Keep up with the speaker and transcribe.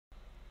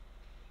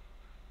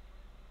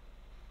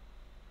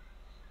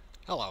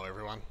Hello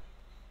everyone,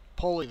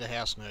 Paulie the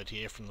House Nerd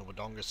here from the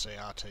Wodonga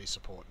CRT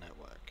Support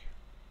Network.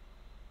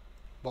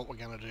 What we're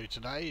going to do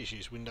today is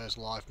use Windows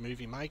Live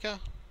Moviemaker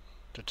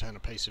to turn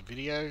a piece of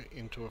video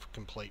into a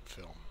complete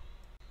film.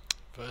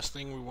 First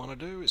thing we want to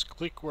do is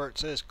click where it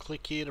says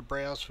click here to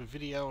browse for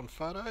video and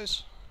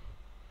photos.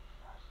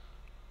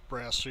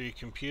 Browse through your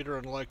computer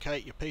and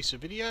locate your piece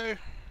of video.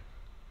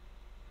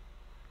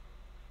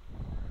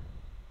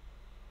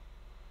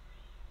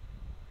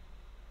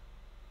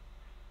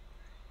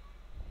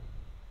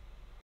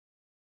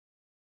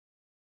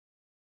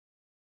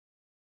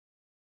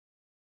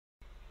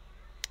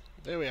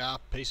 There we are,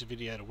 piece of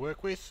video to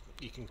work with.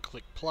 You can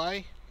click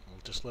play, or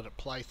just let it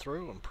play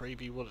through and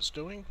preview what it's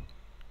doing.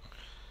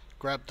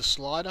 Grab the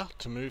slider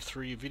to move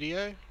through your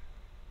video.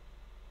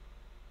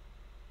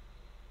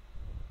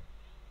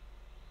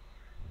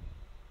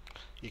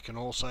 You can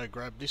also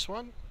grab this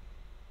one.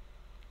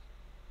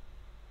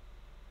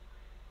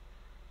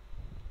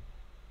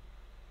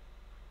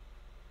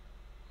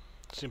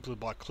 Simply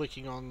by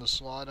clicking on the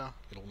slider,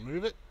 it'll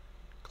move it.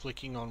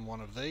 Clicking on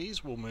one of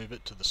these will move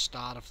it to the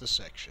start of the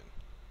section.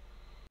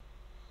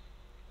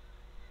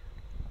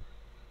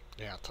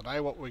 Now today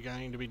what we're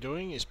going to be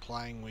doing is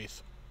playing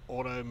with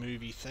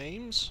Automovie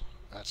Themes.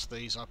 That's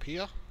these up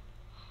here.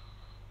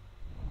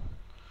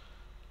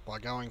 By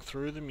going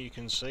through them you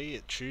can see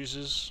it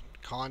chooses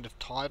kind of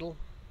title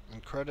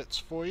and credits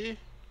for you.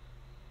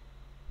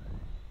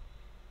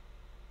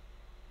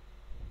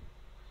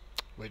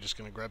 We're just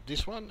going to grab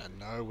this one, and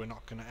no, we're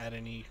not going to add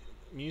any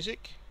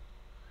music.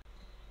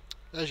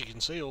 As you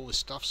can see, all this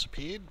stuff's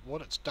appeared.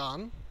 What it's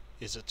done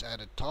is it's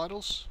added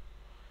titles,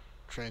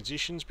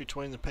 transitions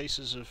between the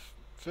pieces of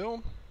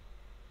film,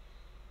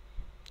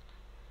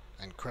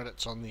 and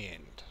credits on the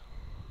end.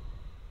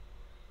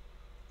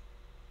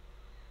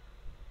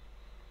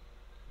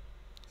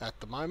 At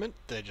the moment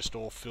they're just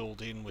all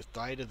filled in with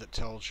data that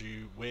tells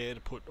you where to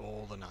put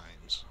all the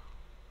names.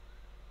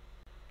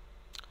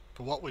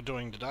 For what we're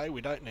doing today we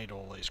don't need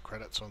all these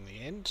credits on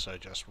the end, so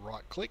just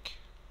right click,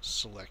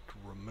 select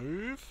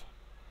remove,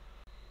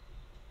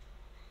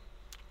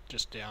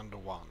 just down to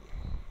one.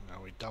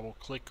 Now we double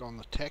click on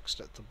the text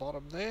at the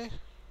bottom there.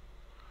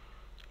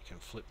 You can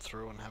flip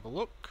through and have a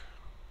look.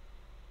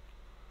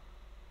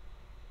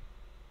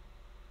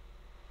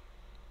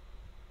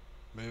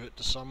 Move it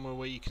to somewhere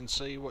where you can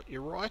see what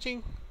you're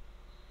writing.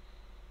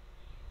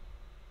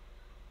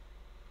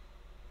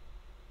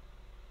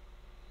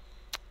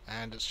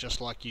 And it's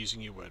just like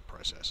using your word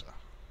processor.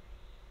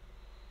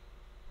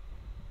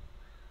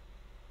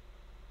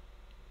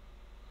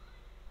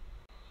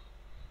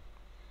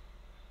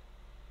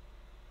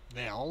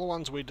 Now all the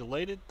ones we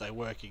deleted, they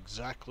work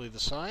exactly the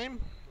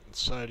same, and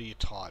so do your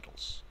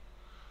titles.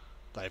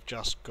 They've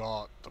just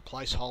got the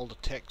placeholder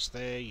text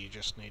there. You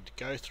just need to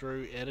go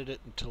through, edit it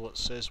until it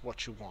says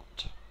what you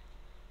want.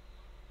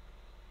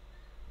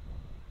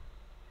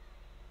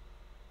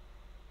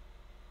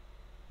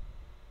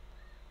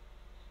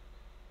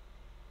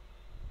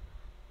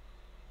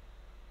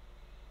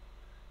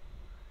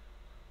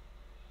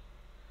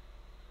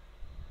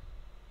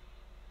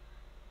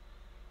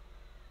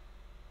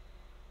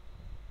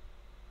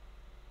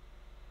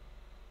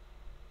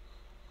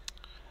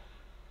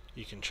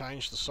 You can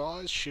change the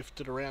size,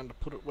 shift it around to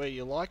put it where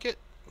you like it.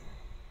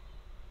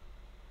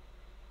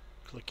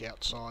 Click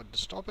outside to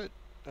stop it,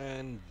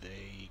 and there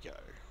you go.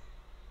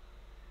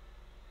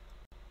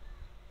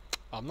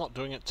 I'm not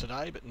doing it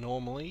today, but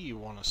normally you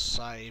want to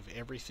save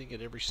everything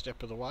at every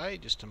step of the way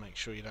just to make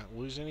sure you don't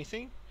lose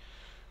anything.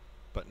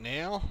 But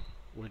now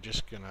we're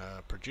just going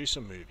to produce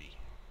a movie.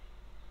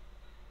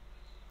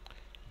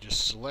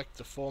 Just select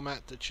the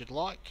format that you'd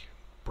like,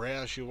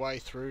 browse your way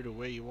through to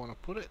where you want to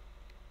put it.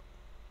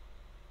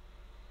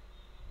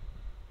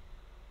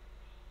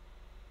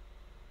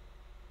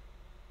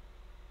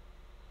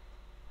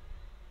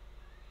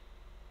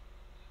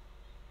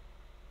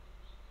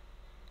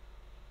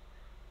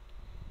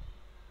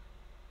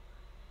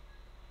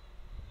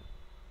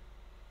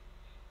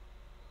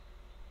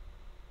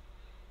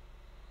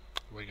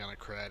 We're going to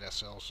create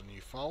ourselves a new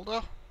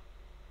folder.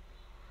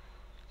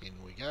 In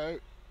we go.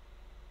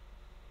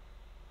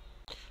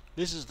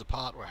 This is the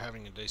part where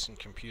having a decent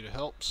computer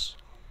helps.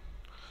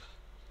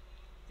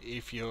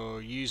 If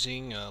you're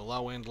using a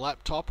low-end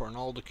laptop or an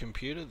older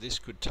computer, this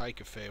could take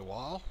a fair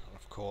while.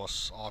 Of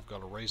course, I've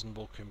got a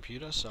reasonable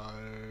computer, so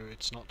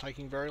it's not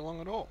taking very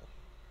long at all.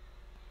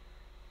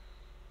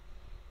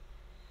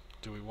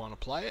 Do we want to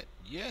play it?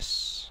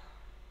 Yes.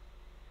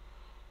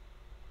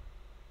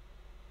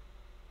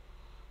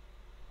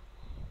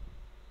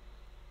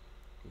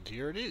 And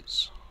here it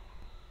is.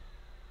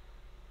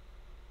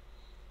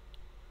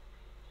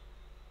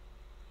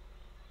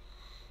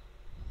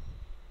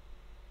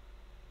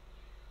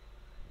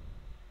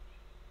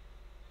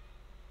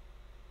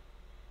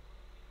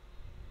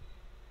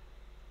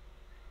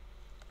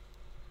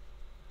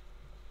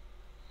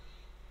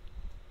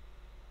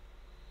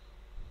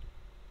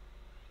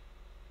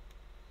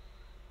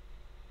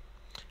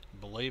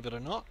 Believe it or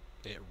not,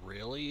 it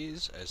really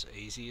is as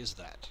easy as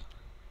that.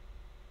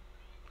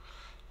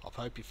 I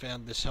hope you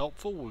found this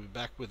helpful. We'll be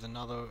back with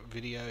another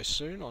video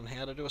soon on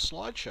how to do a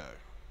slideshow.